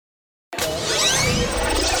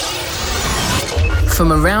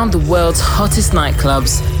From around the world's hottest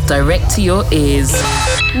nightclubs, direct to your ears.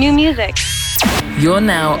 New music. You're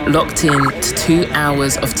now locked in to 2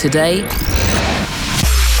 hours of today.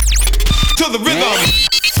 To the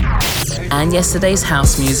rhythm. And yesterday's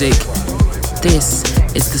house music. This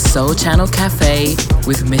is the Soul Channel Cafe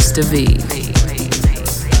with Mr. V.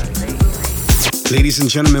 Ladies and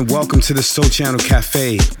gentlemen, welcome to the Soul Channel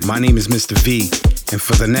Cafe. My name is Mr. V, and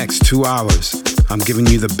for the next 2 hours, I'm giving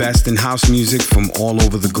you the best in house music from all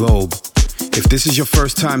over the globe. If this is your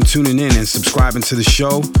first time tuning in and subscribing to the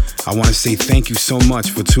show, I want to say thank you so much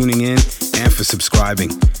for tuning in and for subscribing.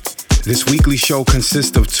 This weekly show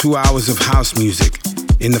consists of 2 hours of house music.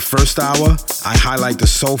 In the first hour, I highlight the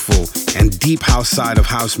soulful and deep house side of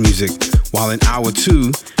house music, while in hour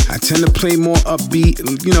 2, I tend to play more upbeat,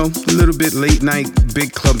 a little bit late night,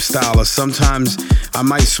 big club style, or sometimes I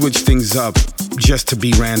might switch things up just to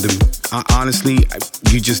be random. Honestly,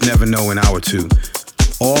 you just never know in hour 2.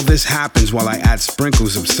 All this happens while I add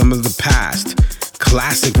sprinkles of some of the past,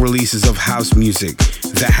 classic releases of house music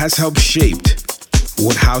that has helped shaped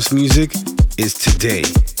what house music is today.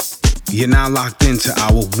 You're now locked into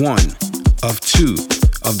hour 1 of 2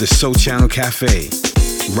 of the Soul Channel Cafe.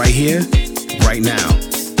 Right here, right now.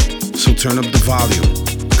 So turn up the volume,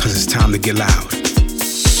 cause it's time to get loud.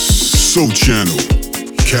 Soul Channel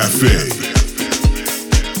Cafe.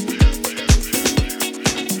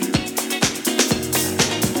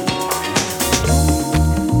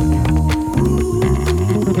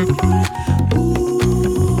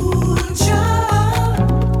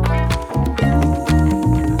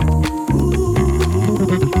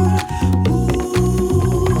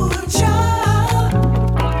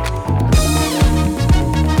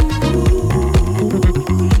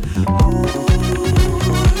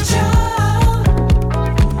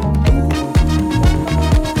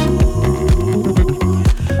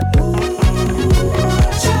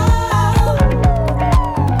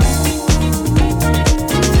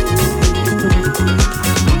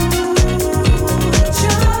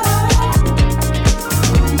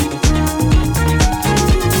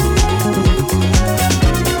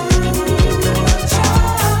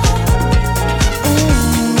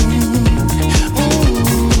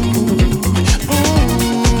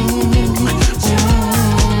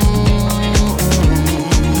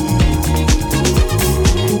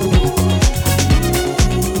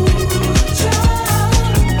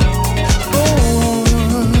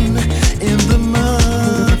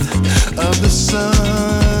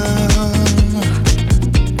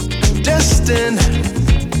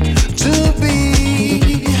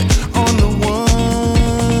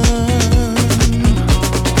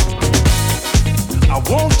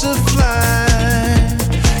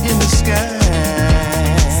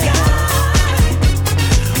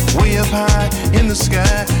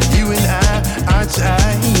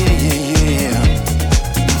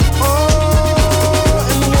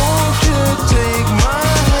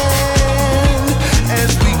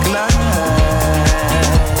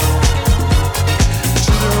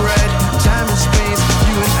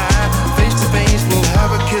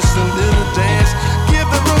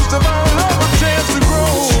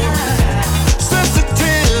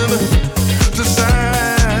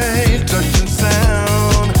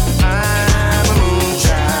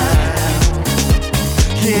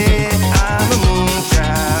 Yeah.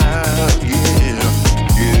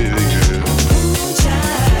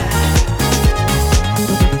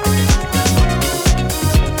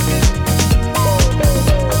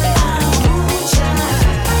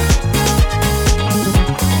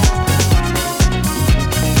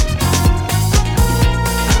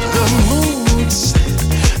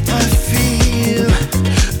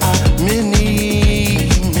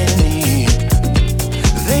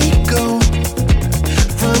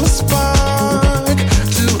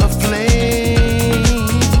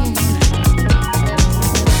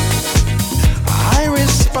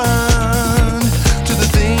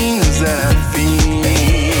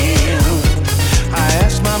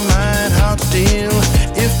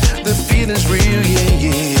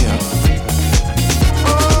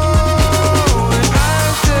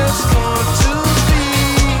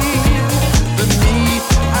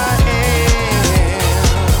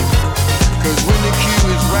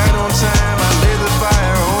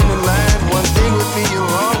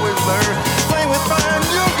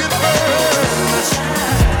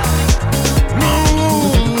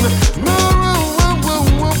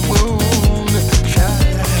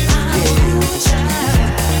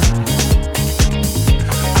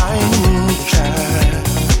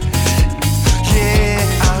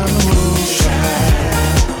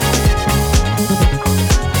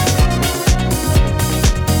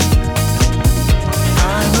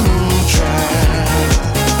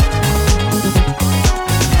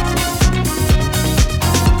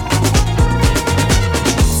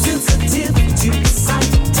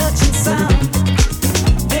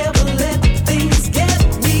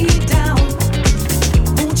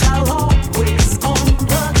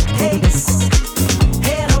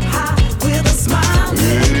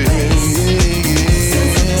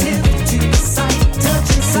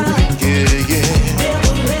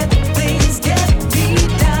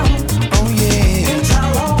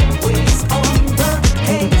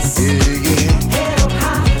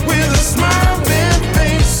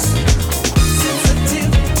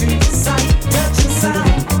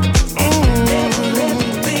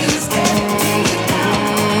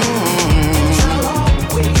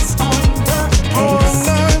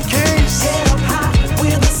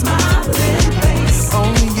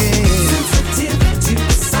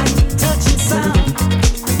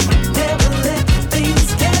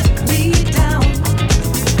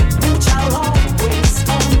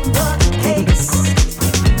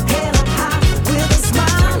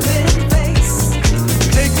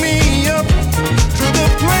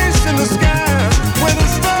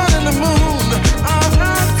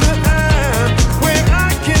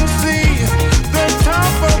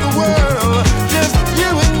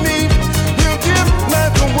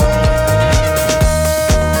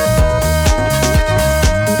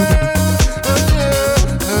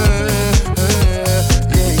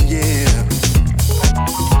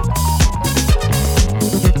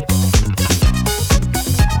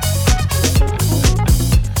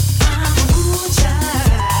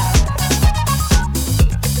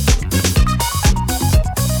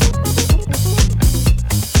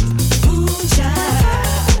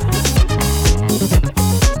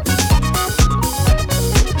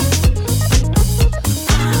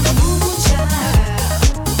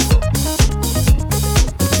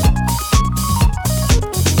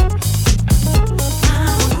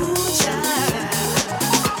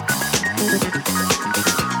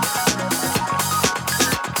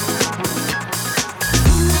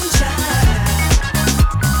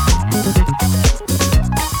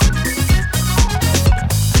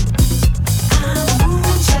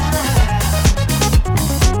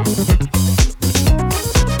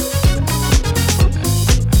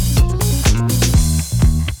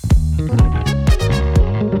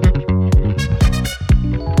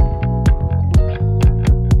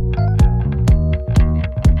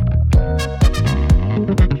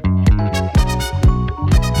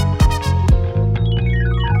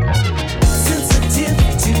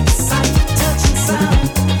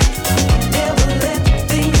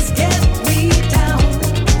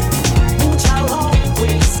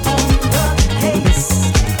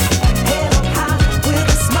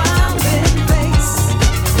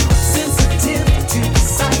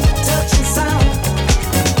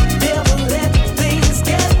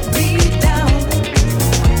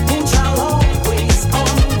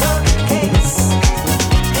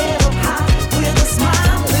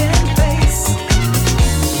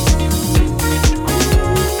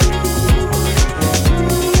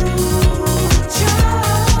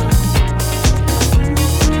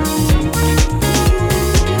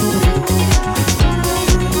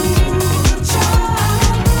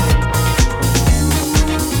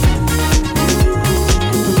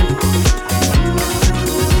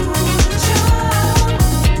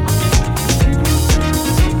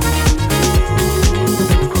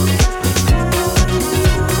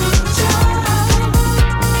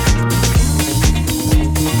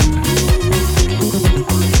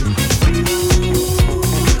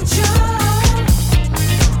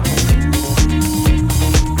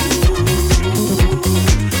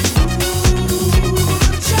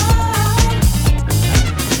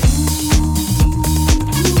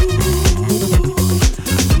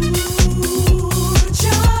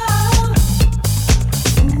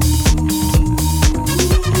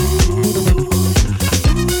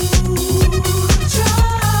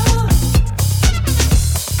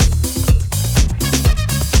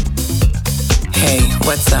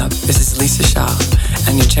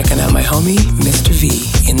 Tommy Mr.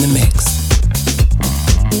 V in the mix.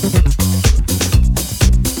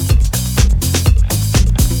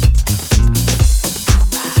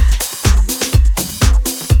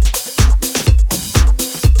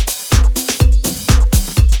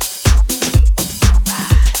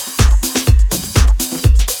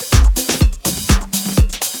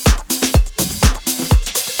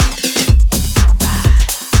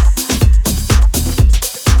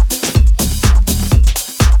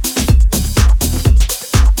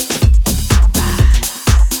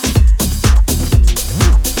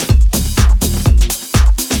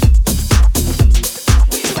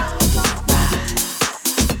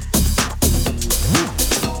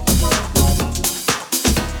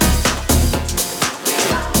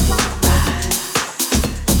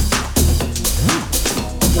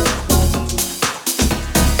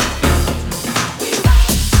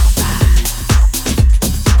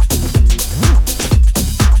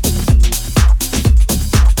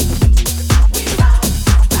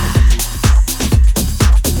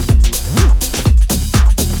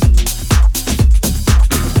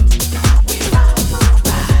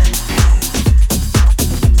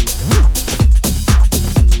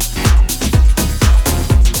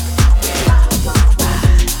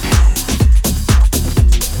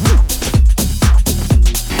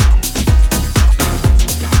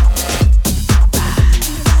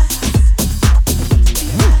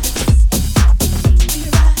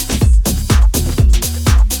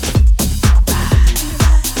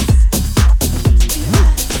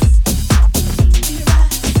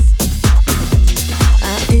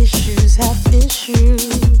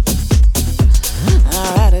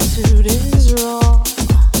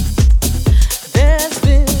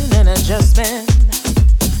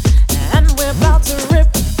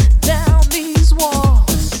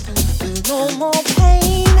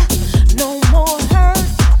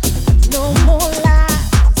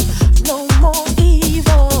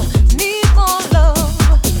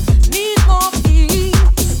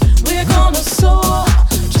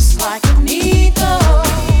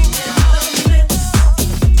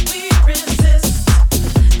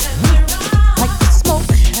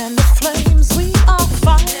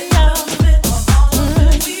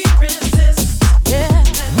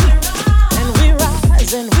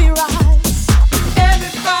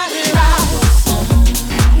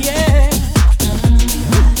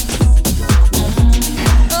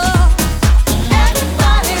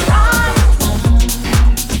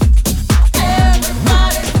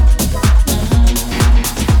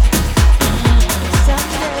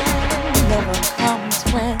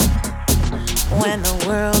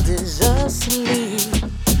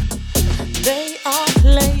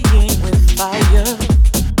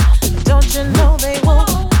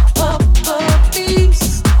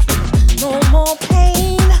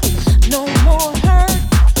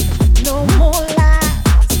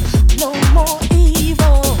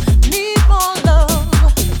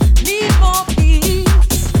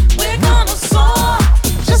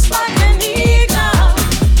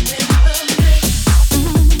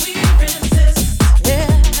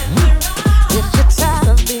 If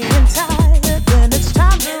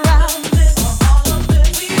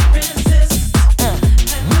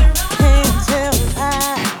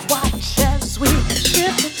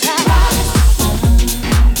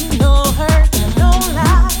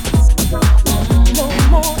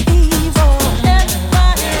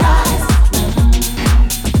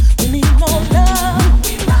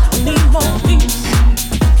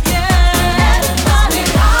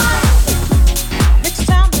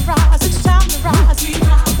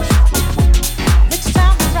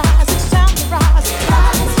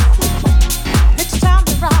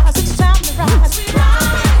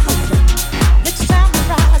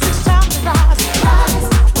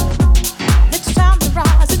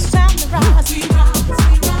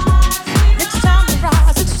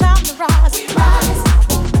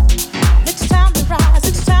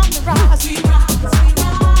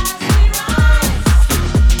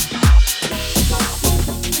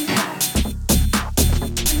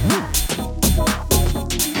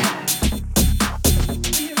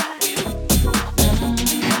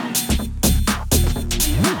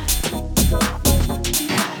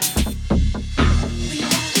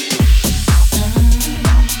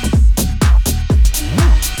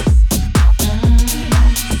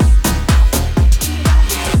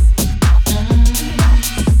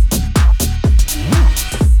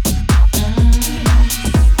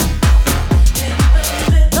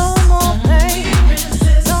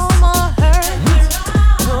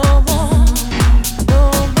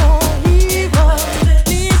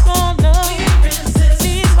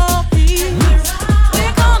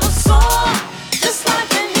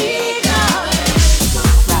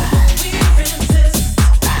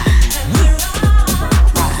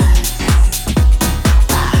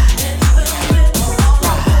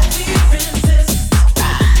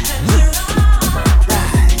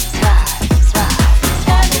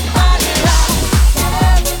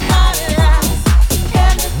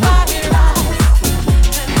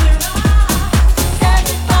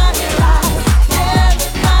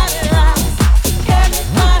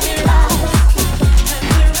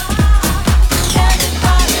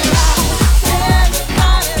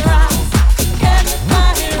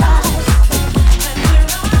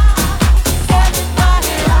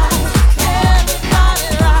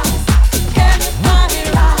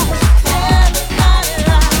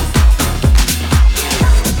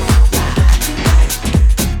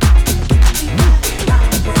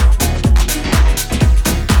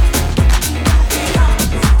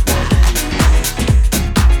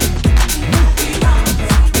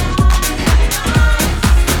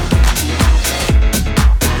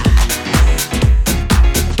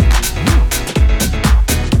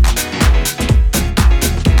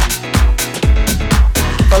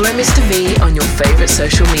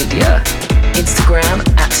social media. Instagram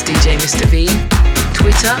at DJ Mr. V,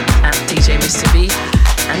 Twitter at DJ Mr. V,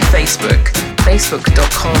 and Facebook,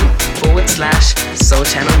 facebook.com/Soul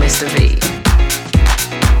Channel Mr. V.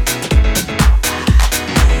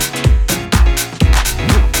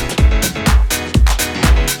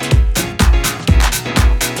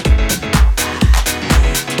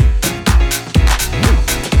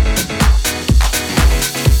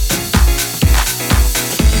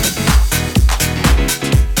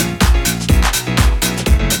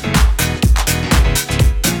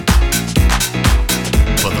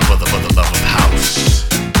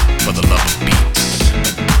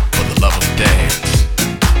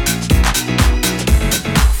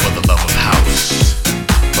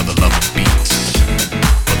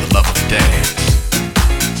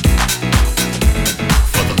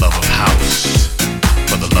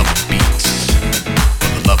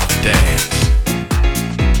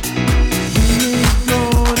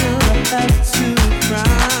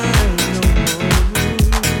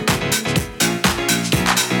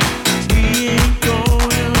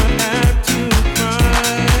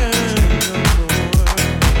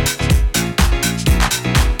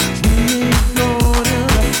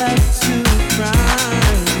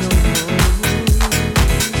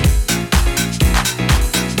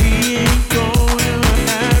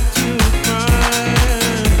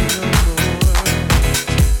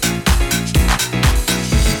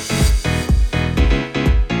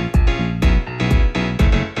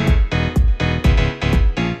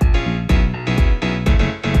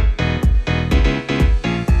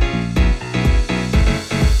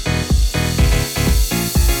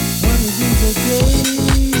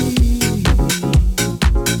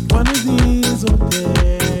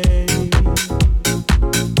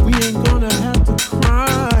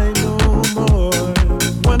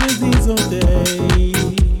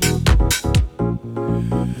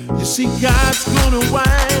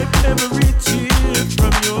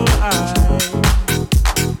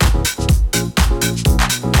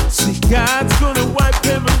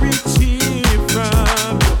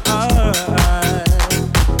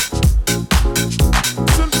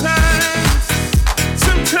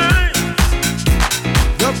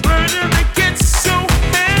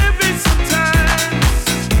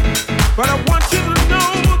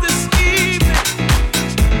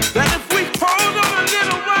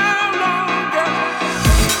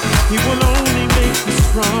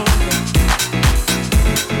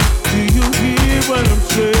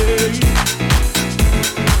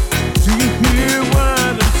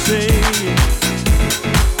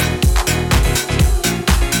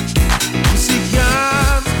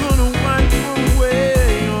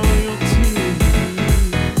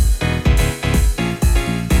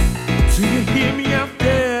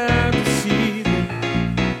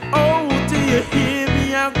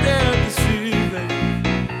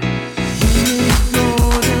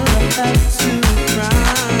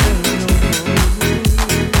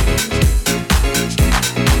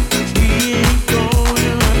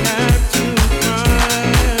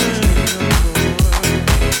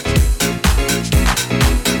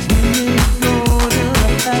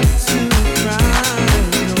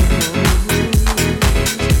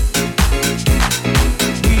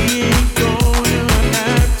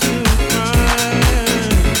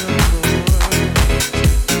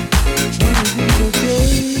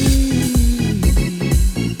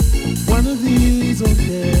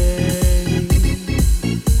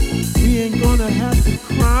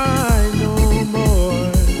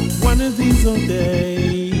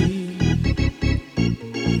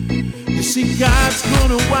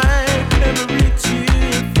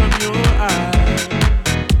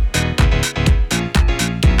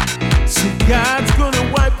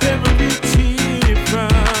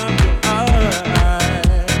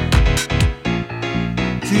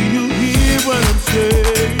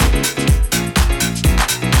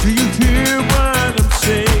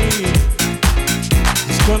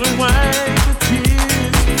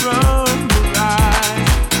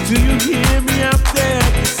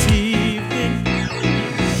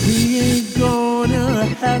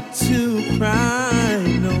 To cry.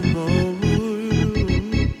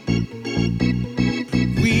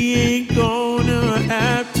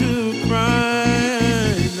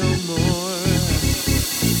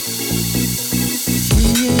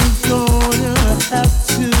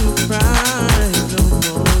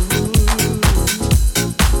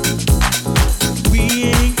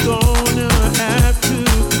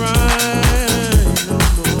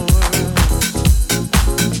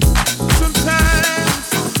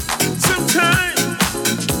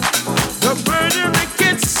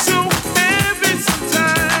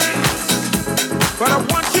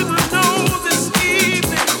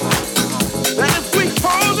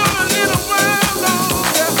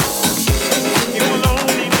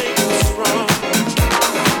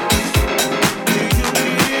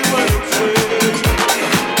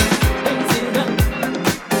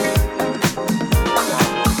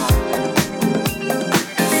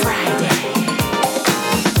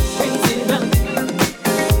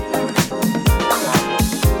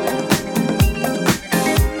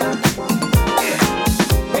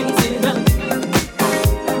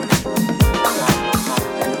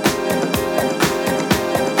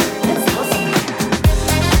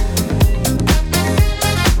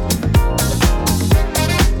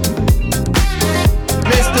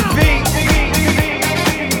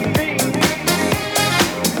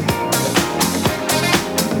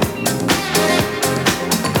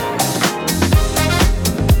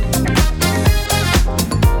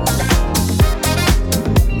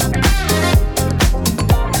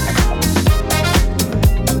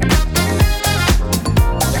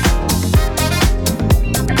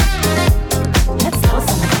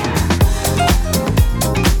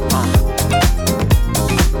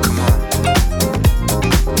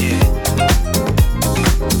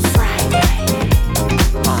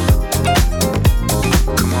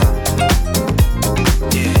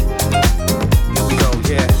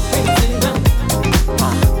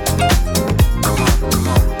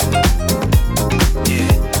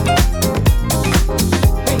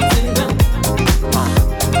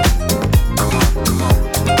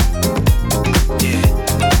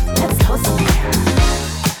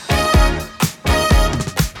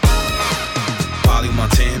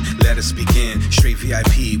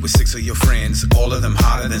 I'm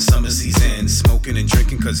hotter than summer season. Smoking and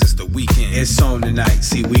drinking cause it's the weekend. It's on tonight,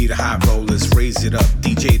 see we the high rollers. Raise it up,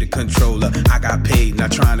 DJ the controller. I got paid, not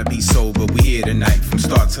trying to be sober. We here tonight from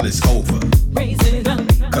start till it's over. Raise it up.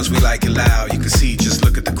 Cause we like it loud, you can see, just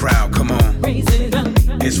look at the crowd, come on. Raise it up.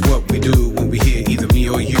 It's what we do when we hear either me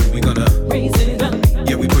or you. We gonna raise it up.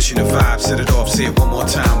 Yeah, we pushing the vibe, set it off, say it one more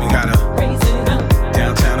time. We gotta raise it up.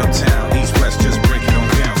 Downtown, uptown, east, west, just break it on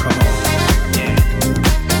down, come on. Yeah. Come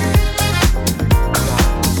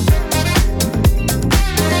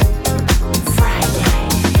on. Friday.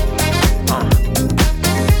 Come on.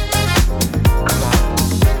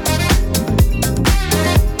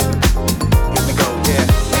 Here we go, yeah.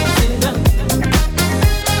 Raise it up.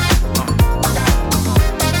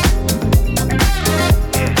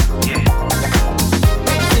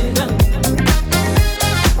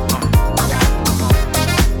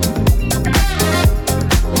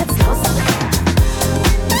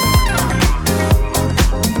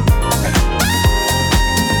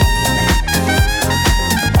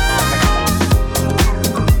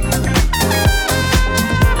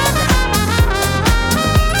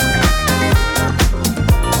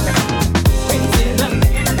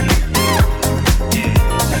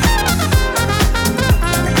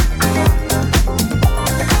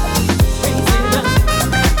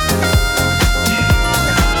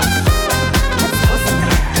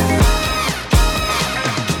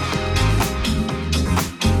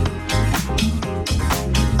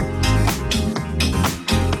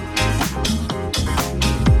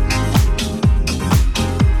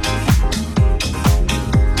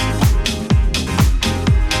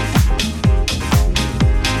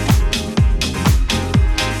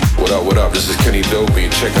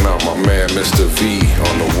 Checking out my man Mr. V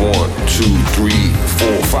on the 1, 2, 3,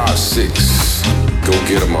 4, 5, 6. Go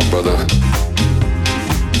get him, my brother.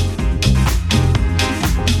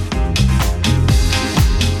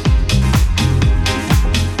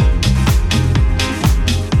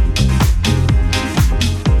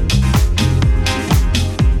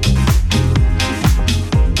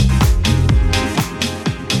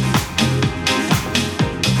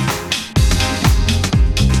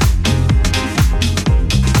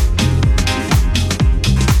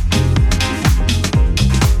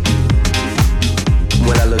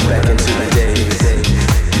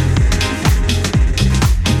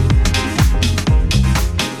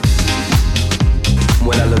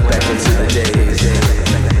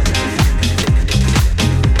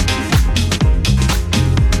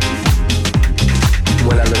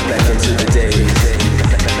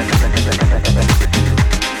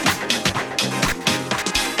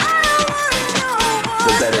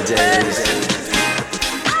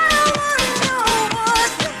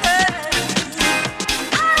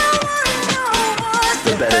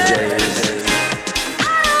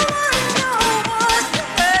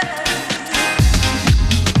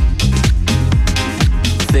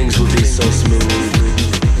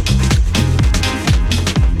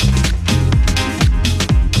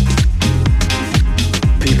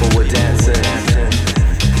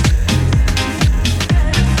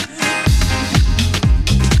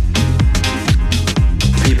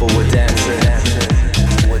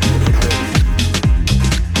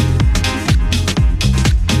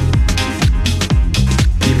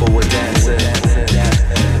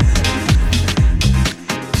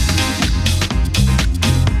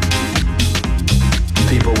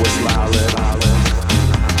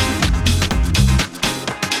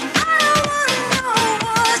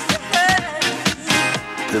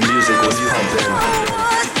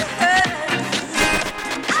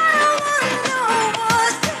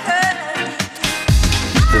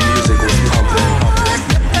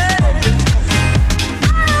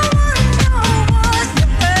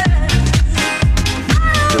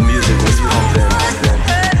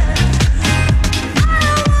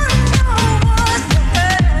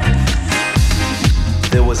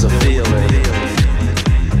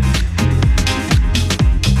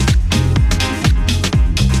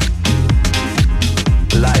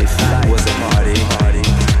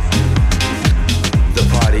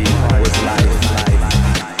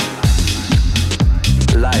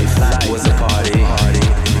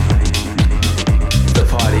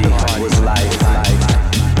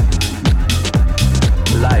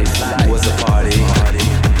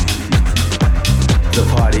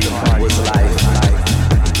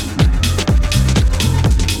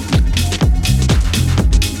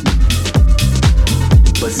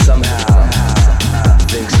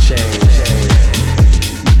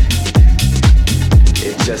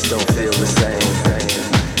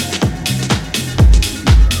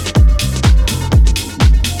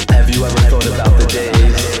 You ever thought about the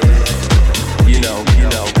days, you know,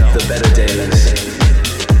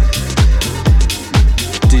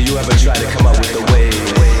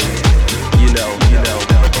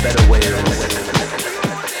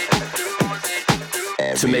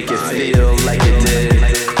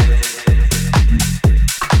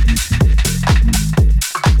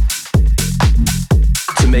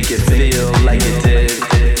 make it feel like it did.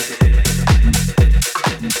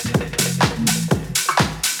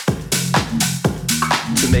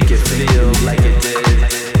 To make it feel like it did.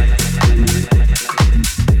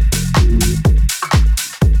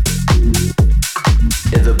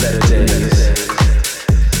 In the better days.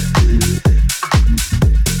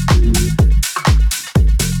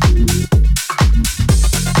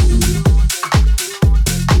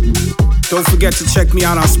 Don't forget to check me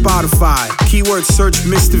out on Spotify. Keyword search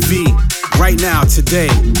Mr. V right now, today.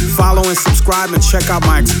 Follow and subscribe and check out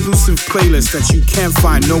my exclusive playlist that you can't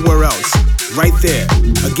find nowhere else. Right there.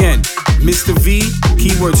 Again, Mr. V,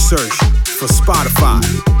 keyword search for Spotify.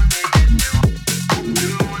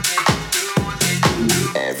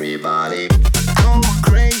 Everybody go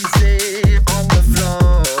crazy on the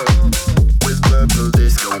floor with purple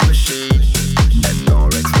disco machine and all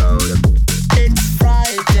explode. It's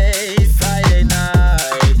Friday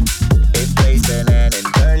night in Dresden and in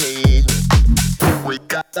Berlin. We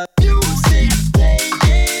got the music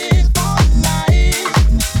playing all night.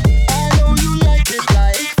 I know you like it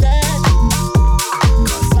like that.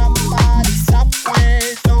 'Cause somebody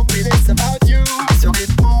somewhere told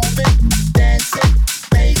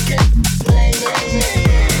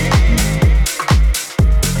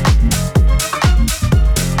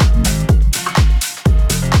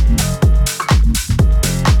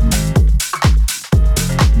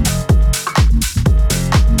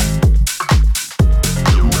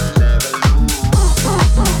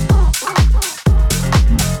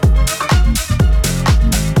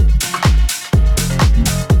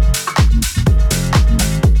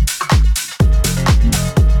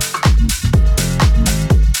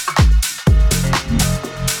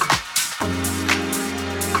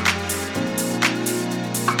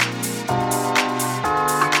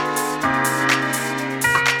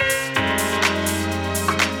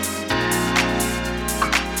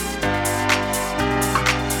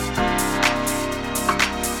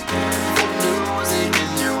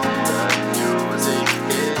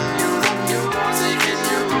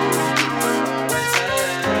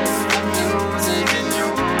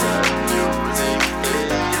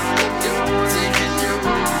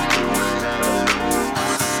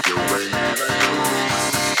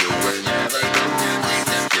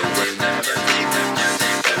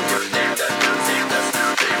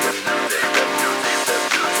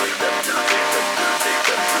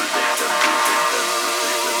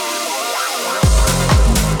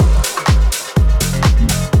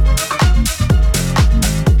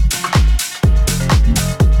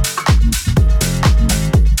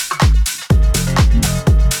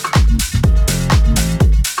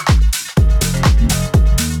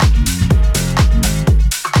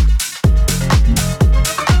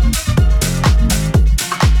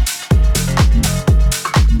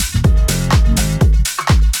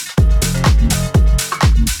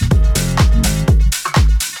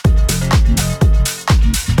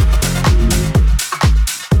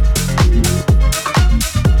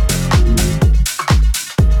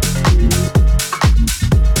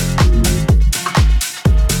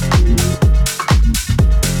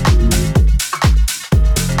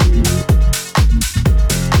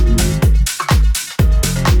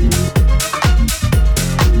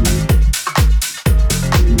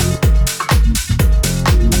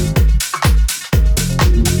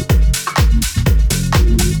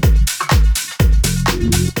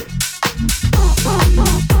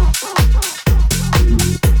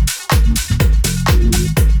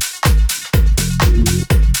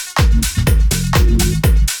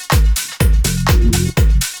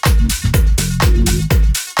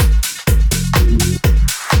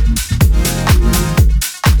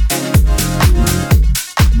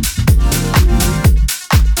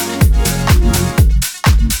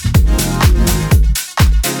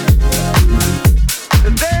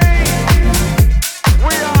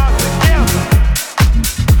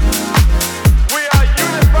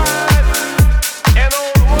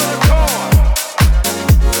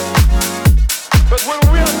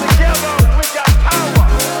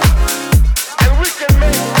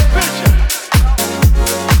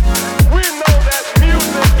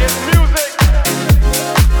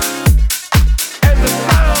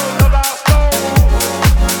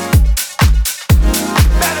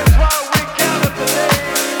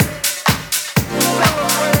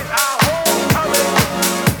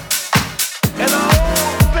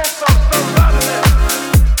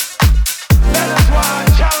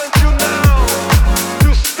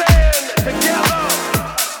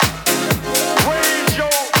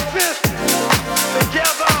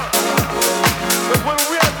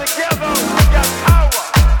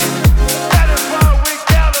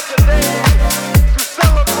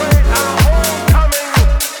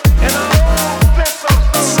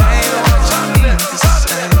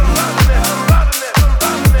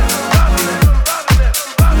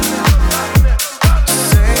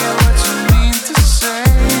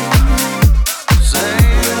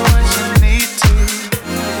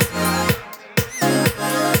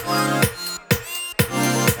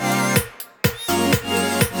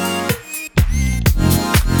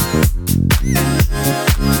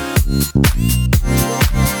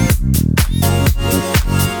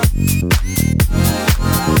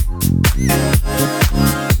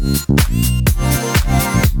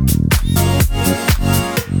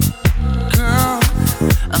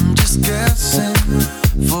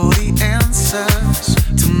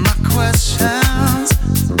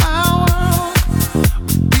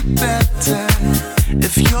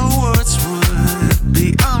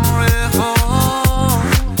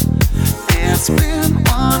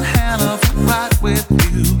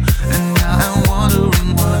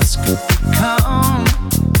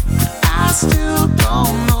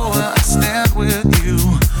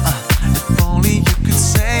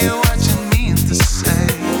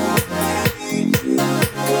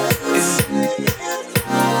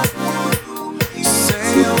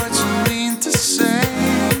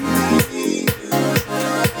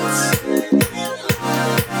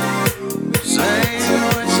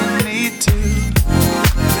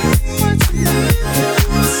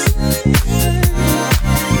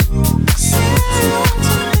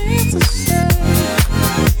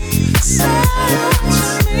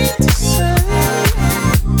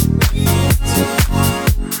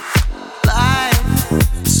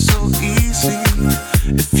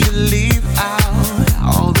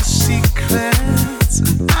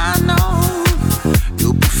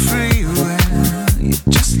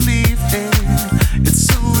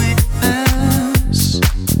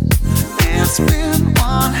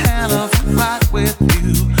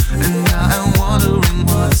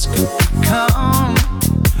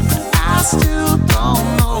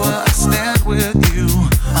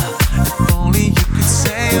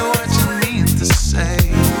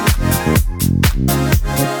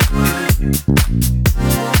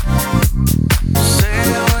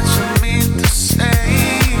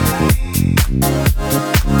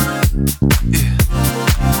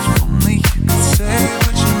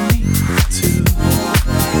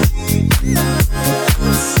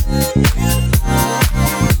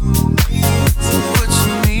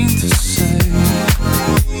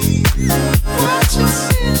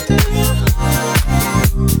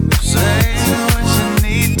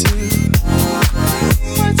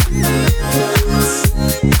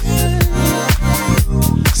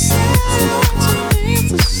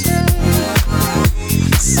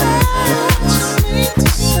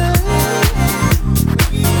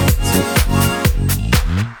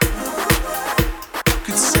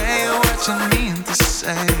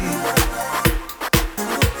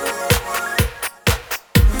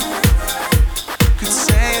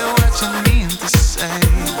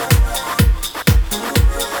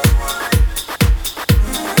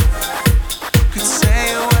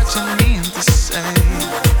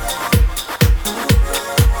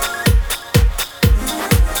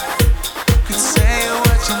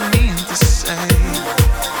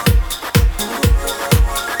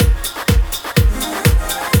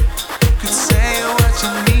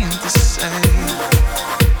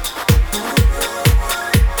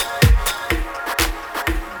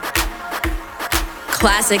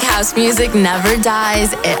Classic house music never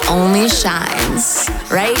dies, it only shines.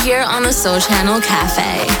 Right here on the Soul Channel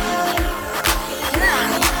Cafe.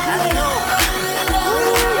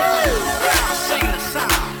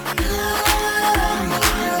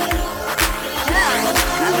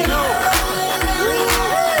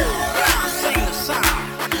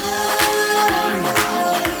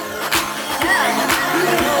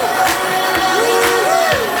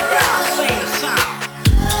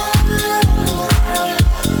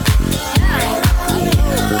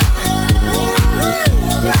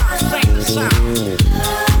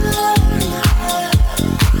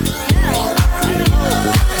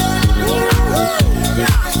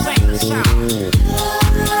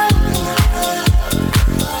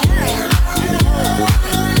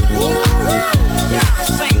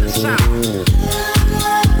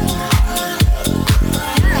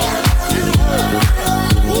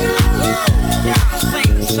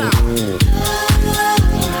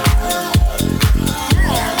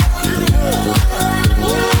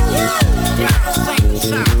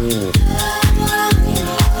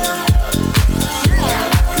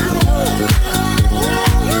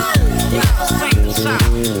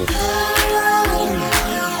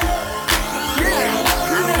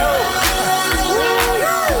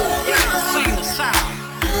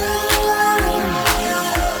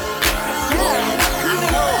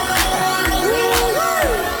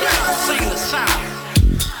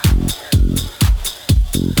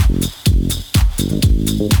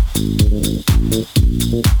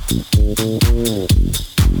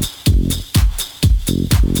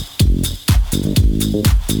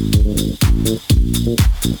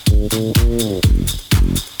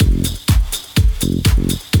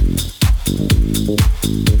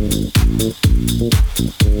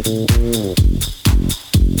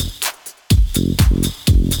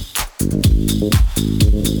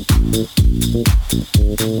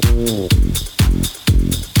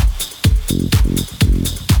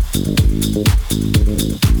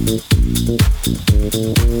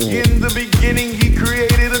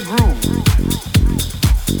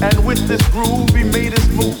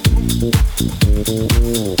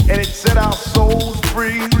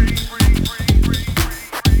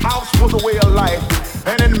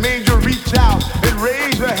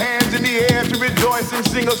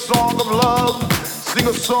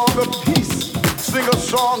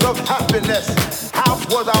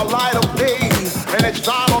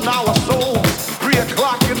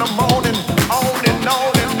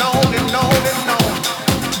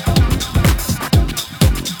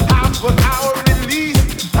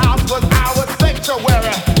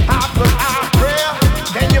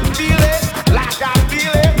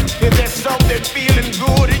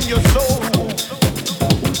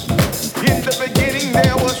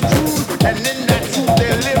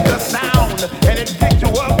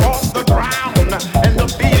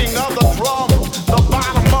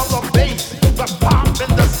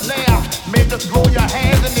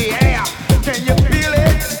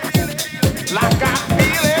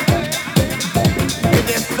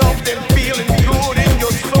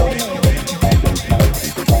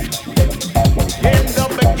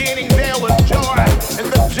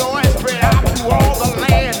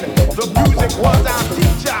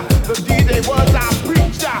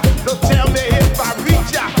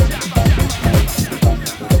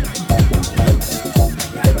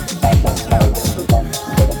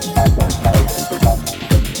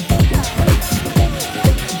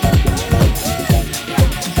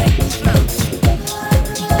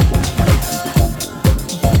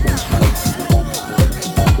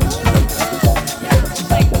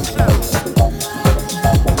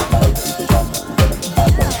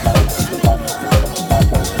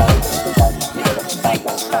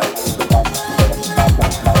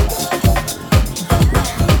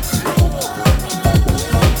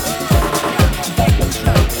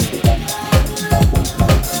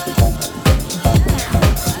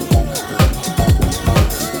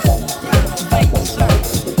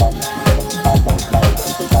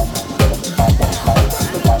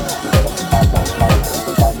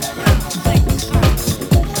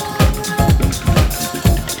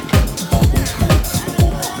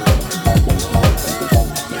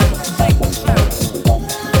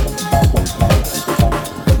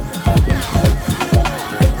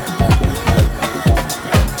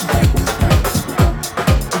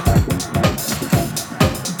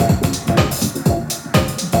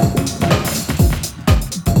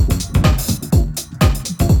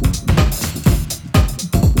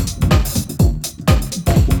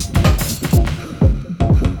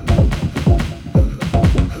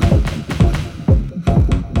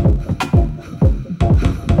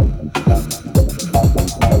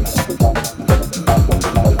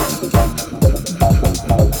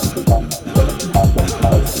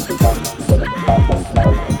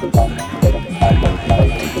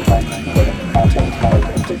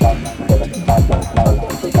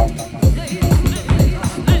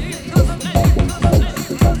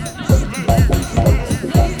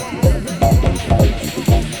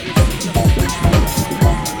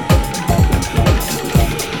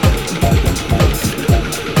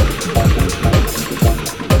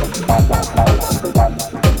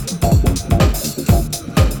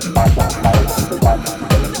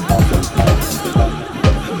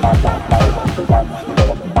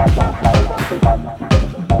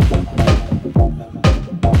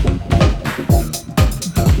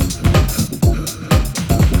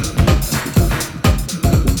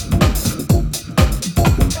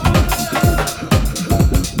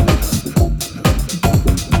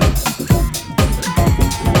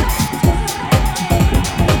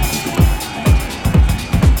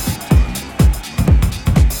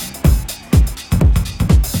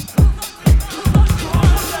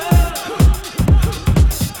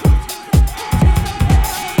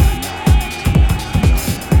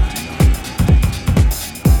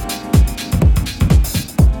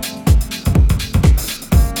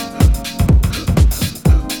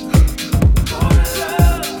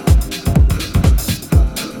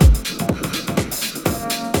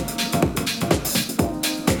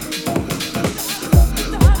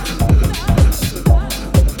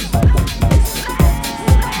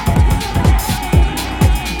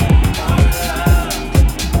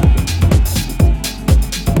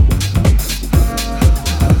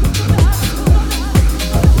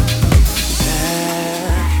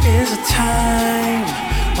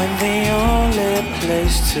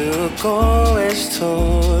 to go is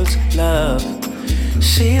towards love.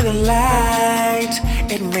 See the light,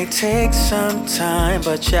 it may take some time,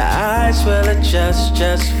 but your eyes will adjust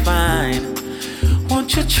just fine.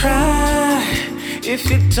 Won't you try? If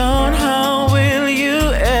you don't, how will you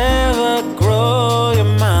ever grow your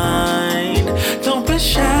mind? Don't be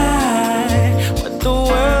shy. What the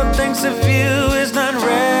world thinks of you is not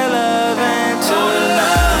relevant tonight.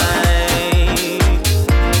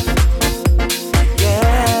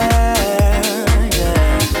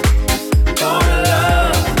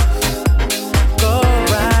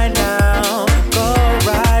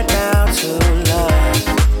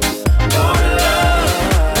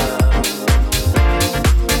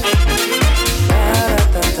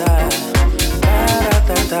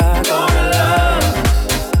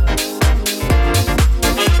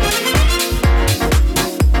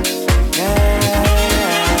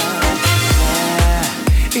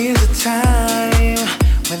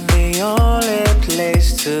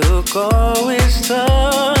 Go is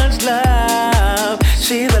towards love.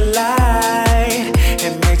 See the light,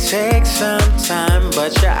 it may take some time,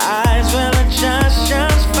 but your eyes will adjust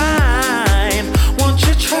just fine. Won't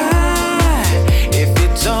you try? If you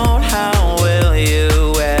don't, how will you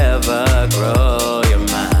ever grow your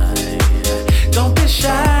mind? Don't be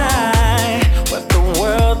shy. What the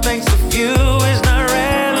world thinks of you is not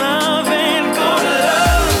relevant. Go to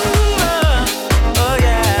love. Oh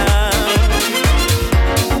yeah.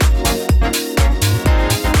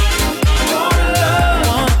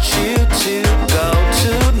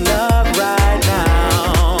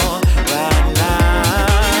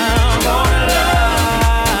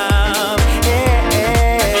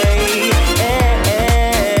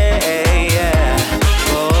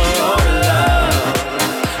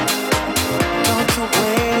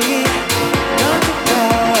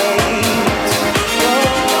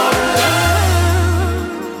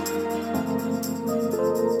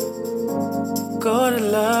 Go to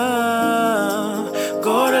love,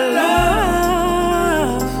 go to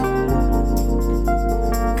love,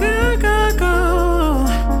 go, go, go.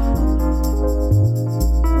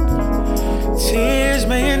 Tears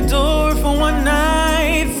may endure for one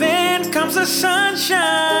night, then comes the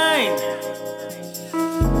sunshine.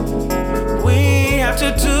 We have to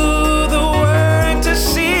do the work to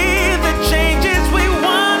see the changes we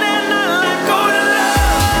want in our life. Go to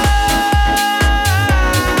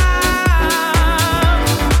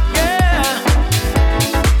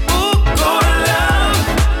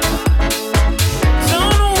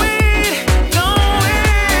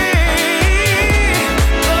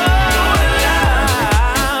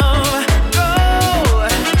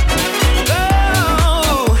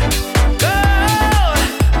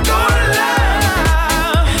go to love.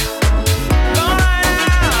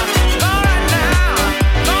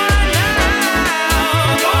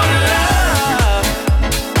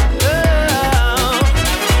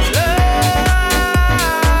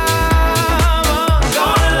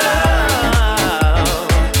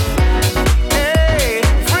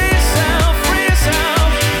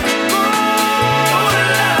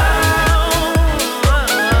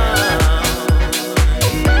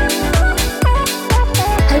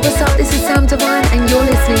 this is Sam Divine, and you're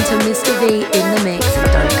listening to Mr. V in the mix.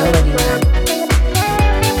 Don't go anywhere.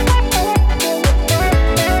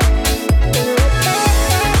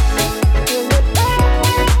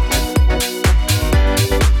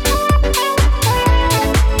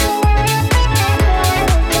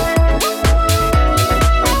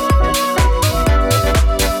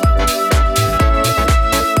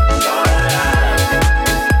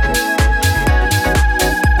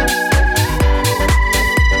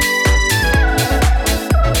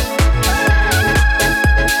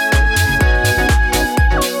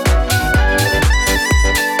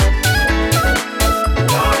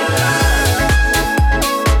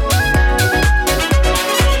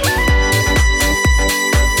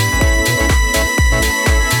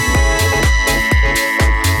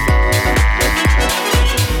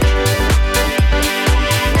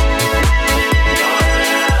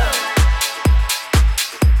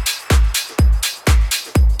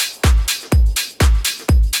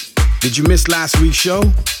 Did you miss last week's show?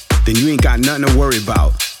 Then you ain't got nothing to worry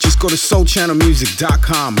about. Just go to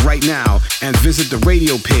soulchannelmusic.com right now and visit the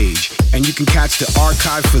radio page, and you can catch the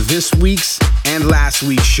archive for this week's and last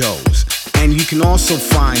week's shows. And you can also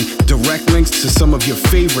find direct links to some of your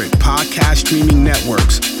favorite podcast streaming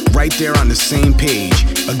networks right there on the same page.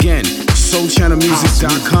 Again,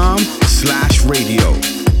 soulchannelmusic.com/radio.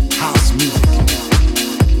 House music.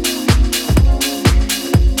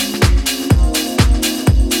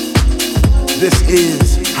 This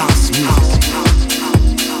is house music.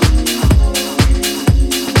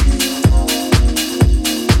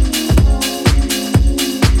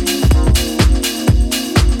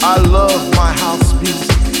 I love my house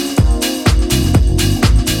music.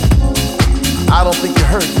 I don't think you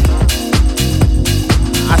heard me.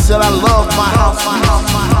 I said I love my house music.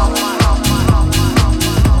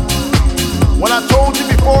 When I told you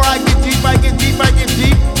before I get deep, I get deep, I get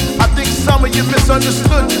deep, I think some of you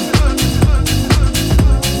misunderstood me.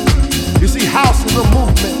 You see, house is a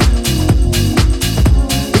movement.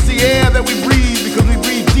 It's the air that we breathe because we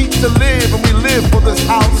breathe deep to live, and we live for this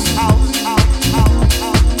house.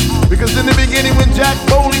 Because in the beginning when Jack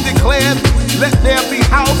Bowley declared, let there be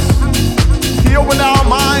house, he opened our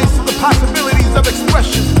minds to the possibilities of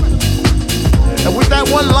expression. And with that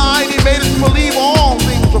one line, he made us believe all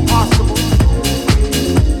things were possible,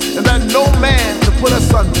 and that no man could put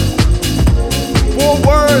us under. 4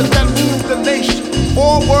 words that moved the nation,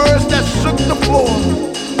 4 words that shook the floor,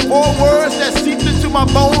 4 words that seeped into my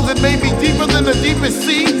bones and made me deeper than the deepest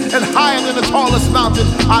sea and higher than the tallest mountain.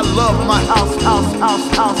 I love my house, house, house,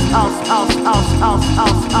 house, house, house, house, house,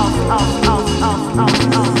 house, house, house, house, house, house, house,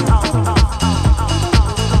 house, house.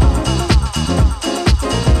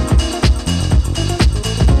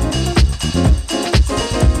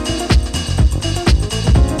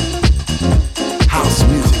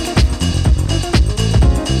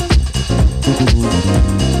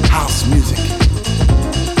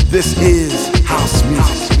 This is house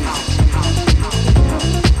music.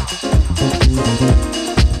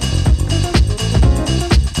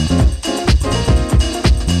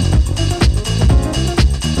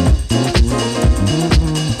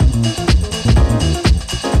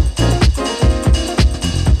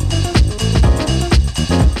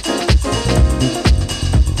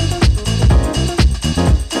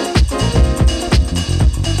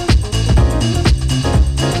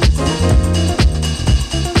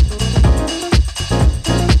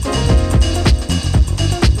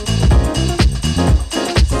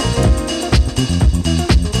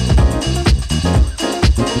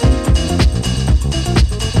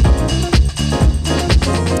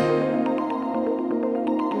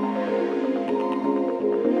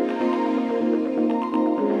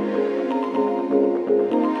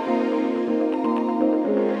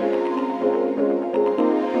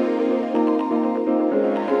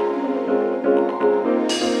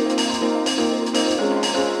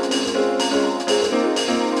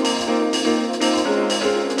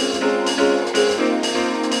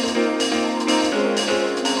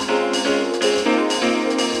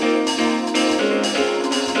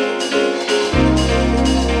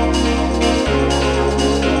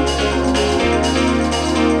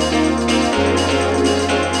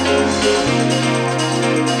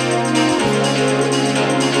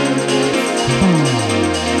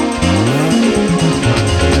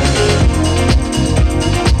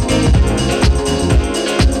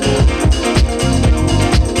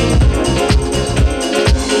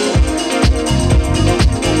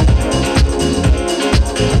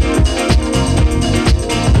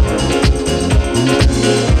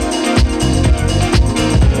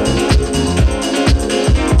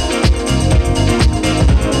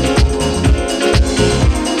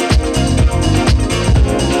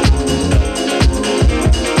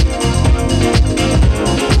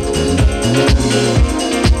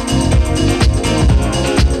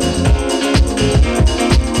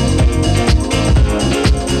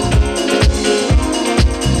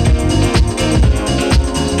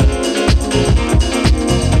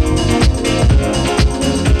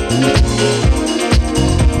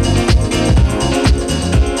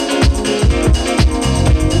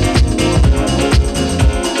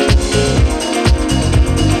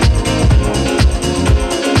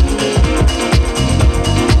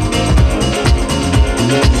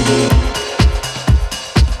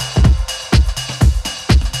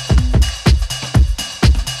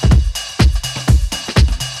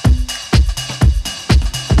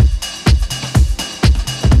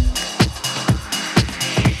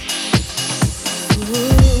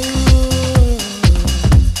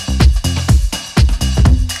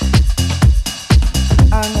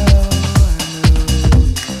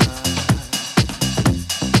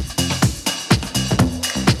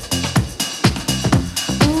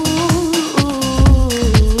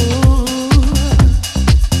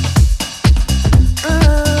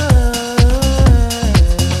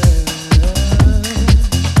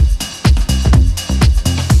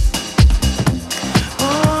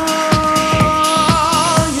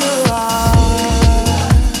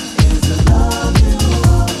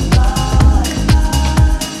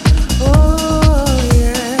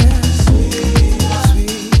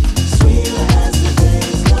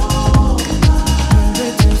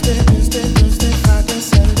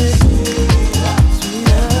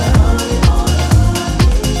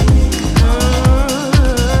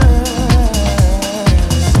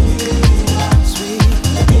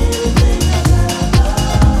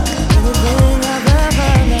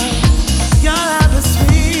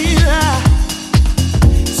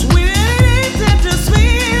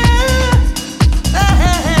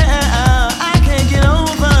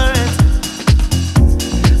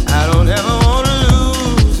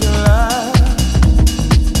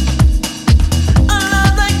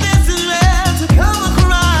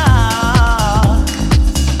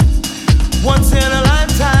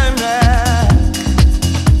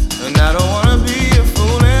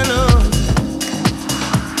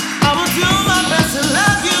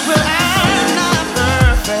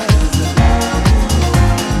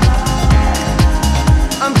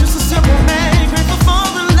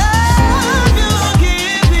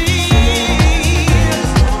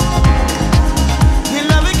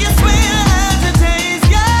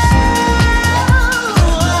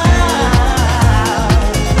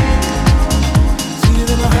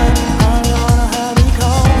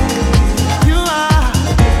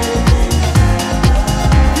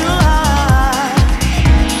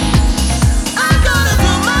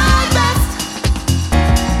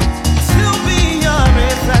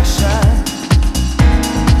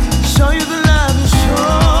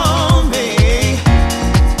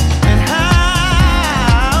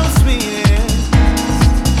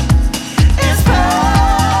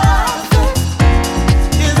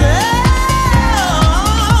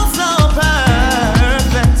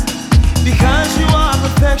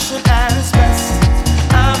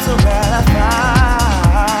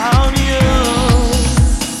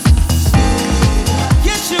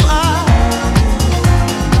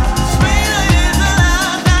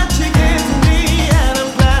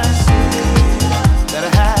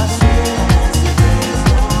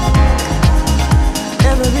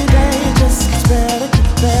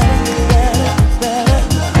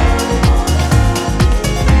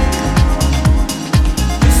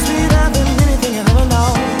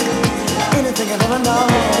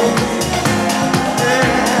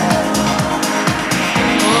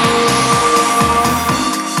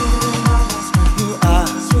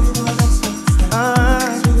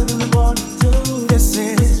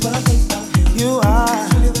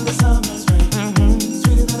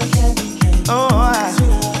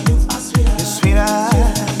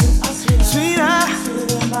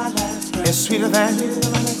 than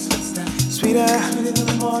sweeter.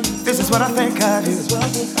 This is what I think of you.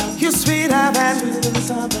 You're sweeter than,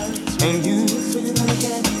 and you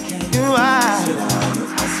are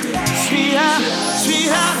sweeter,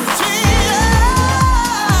 sweeter, sweeter.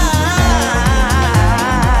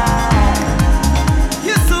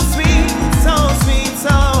 You're so sweet, so sweet,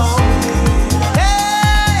 so.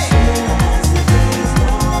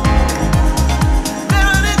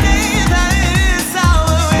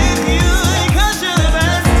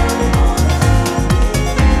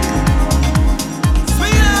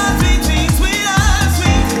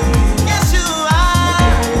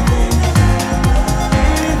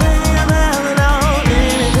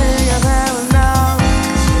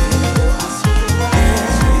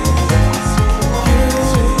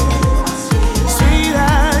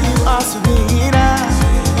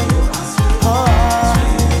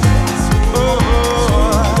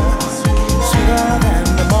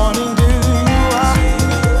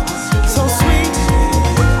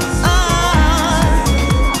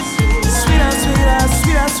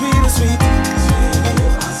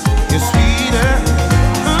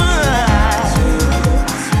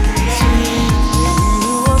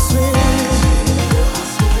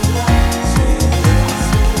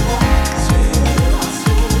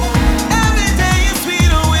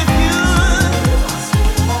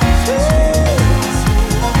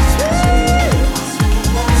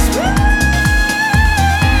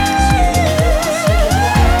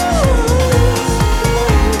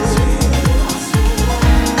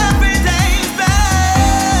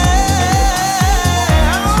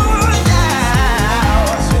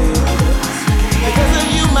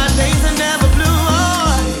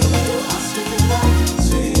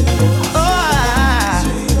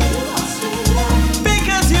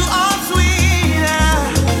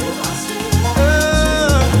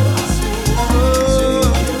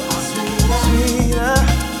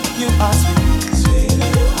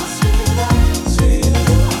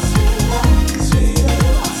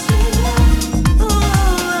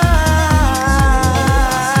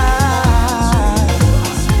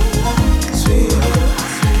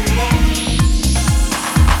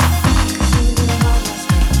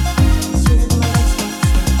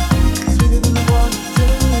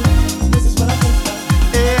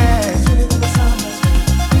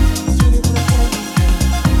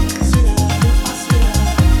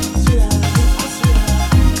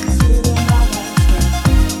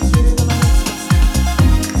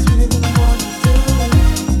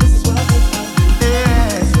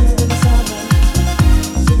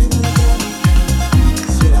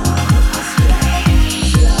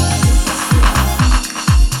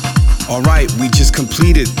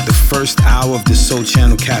 Completed the first hour of the Soul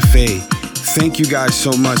Channel Cafe. Thank you guys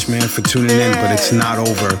so much, man, for tuning in, but it's not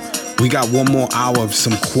over. We got one more hour of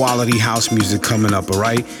some quality house music coming up, all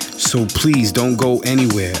right? So please don't go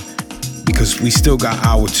anywhere because we still got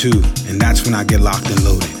hour 2, and that's when I get locked and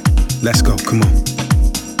loaded. Let's go, come on.